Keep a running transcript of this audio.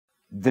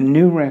The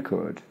new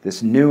record,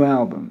 this new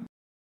album,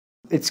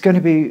 it's going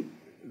to be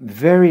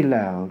very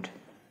loud,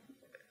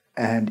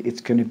 and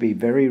it's going to be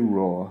very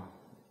raw,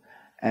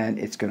 and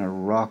it's going to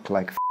rock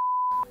like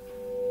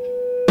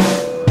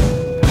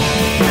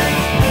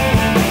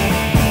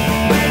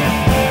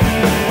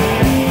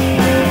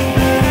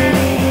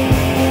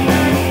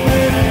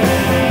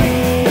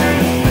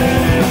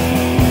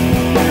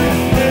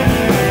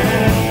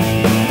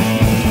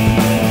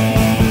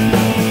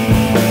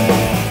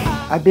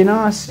I've been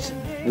asked,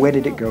 where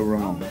did it go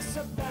wrong?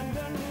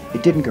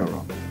 It didn't go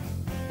wrong.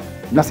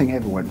 Nothing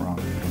ever went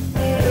wrong.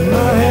 My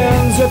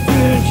hands are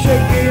feeling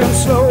shaky and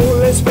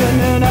slowly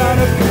spinning out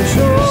of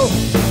control.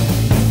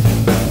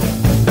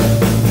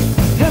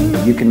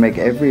 You can make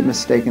every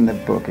mistake in the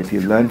book. If you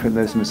learn from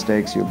those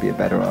mistakes, you'll be a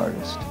better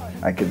artist.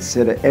 I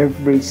consider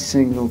every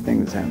single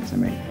thing that's happened to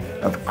me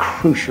of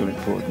crucial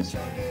importance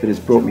that has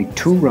brought me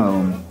to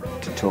Rome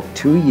to talk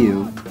to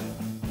you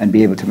and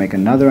be able to make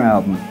another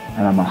album,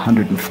 and I'm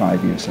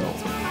 105 years old.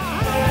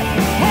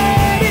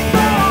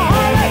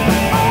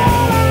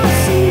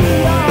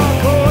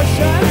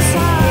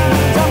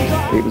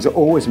 It was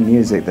always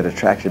music that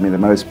attracted me the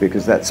most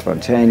because that's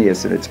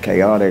spontaneous and it's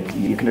chaotic.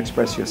 You can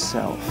express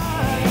yourself.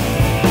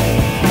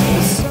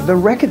 The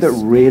record that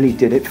really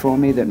did it for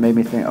me, that made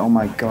me think, oh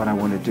my God, I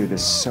want to do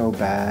this so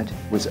bad,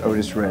 was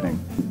Otis Redding.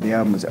 The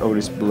album was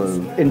Otis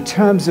Blue. In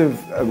terms of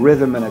a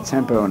rhythm and a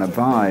tempo and a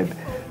vibe,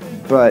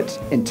 but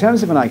in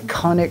terms of an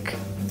iconic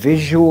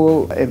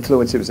visual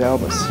influence, it was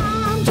Elvis.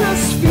 I'm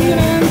just feeling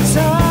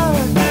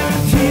tired,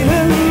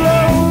 feeling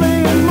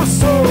lonely in my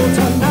soul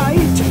tonight.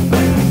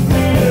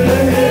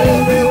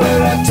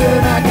 Everywhere I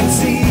turn, I can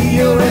see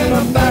you're in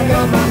the back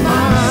of my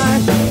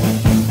mind.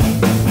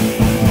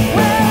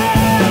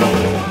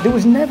 There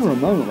was never a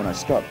moment when I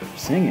stopped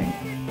singing.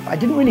 I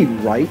didn't really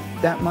write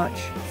that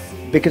much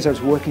because I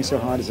was working so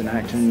hard as an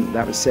actor, and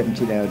that was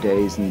 17-hour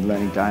days and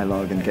learning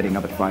dialogue and getting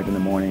up at 5 in the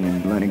morning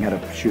and learning how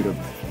to shoot a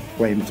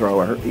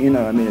flamethrower. You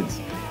know, I mean,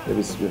 it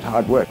was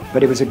hard work,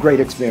 but it was a great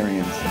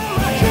experience.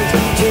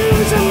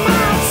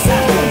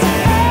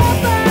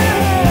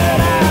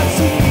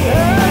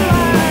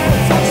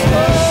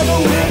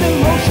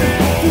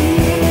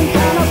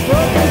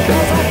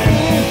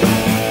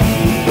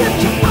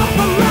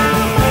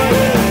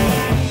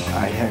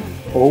 I have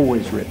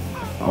always written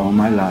all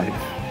my life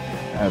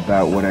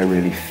about what I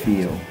really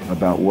feel,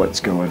 about what's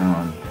going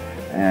on.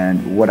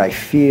 And what I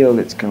feel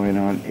that's going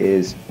on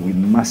is we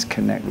must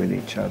connect with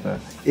each other.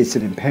 It's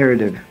an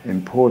imperative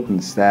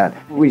importance that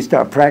we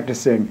start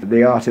practicing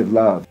the art of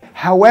love.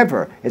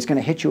 However, it's going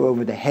to hit you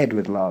over the head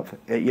with love,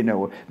 you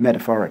know,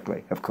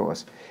 metaphorically, of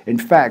course. In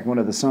fact, one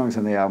of the songs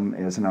on the album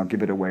is, and I'll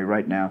give it away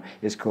right now,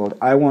 is called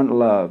I Want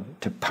Love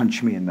to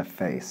Punch Me in the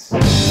Face.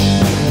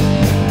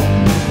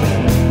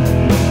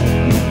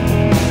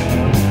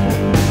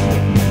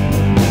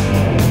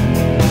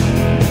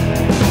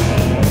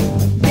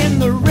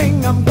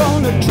 I'm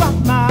gonna drop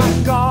my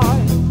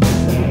guard.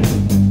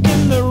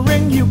 In the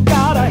ring, you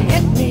gotta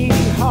hit me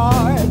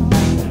hard.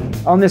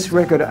 On this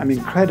record, I'm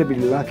incredibly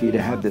lucky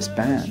to have this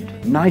band.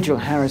 Nigel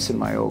Harrison,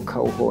 my old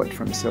cohort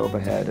from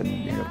Silverhead, and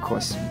you know, of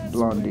course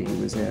Blondie he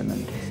was in,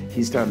 and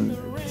he's done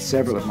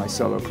several of my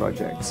solo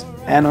projects.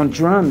 And on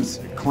drums,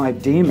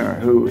 Clive Deamer,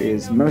 who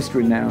is most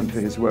renowned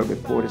for his work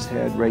with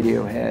Portishead,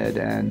 Radiohead,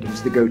 and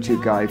he's the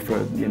go-to guy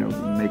for, you know,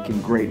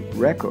 making great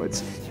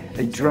records.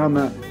 A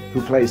drummer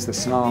who plays the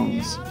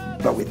songs,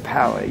 but with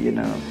power, you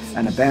know,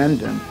 and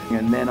abandon.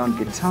 And then on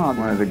guitar,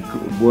 one of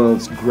the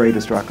world's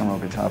greatest rock and roll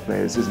guitar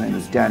players, his name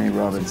is Dani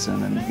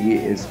Robinson, and he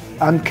is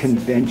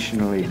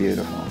unconventionally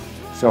beautiful.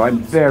 So I'm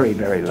very,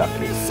 very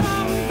lucky.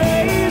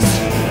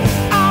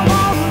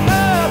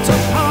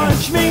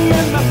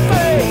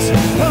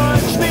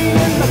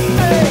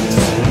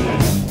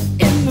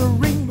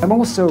 I'm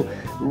also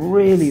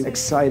really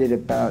excited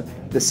about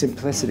the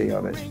simplicity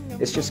of it.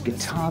 It's just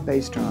guitar,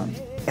 bass, drums.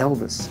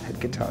 Elvis had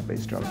guitar,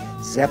 bass, drums.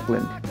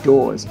 Zeppelin,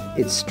 Doors.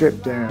 It's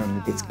stripped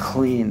down, it's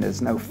clean,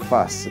 there's no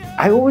fuss.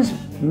 I always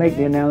make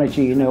the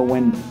analogy, you know,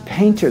 when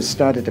painters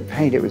started to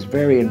paint, it was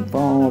very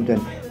involved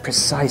and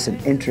precise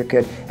and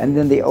intricate, and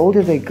then the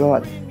older they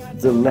got,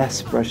 the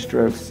less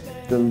brushstrokes,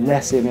 the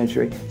less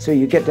imagery. So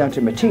you get down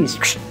to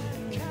Matisse,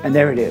 and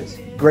there it is.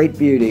 Great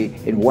beauty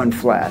in one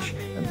flash,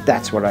 and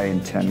that's what I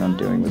intend on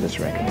doing with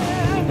this record.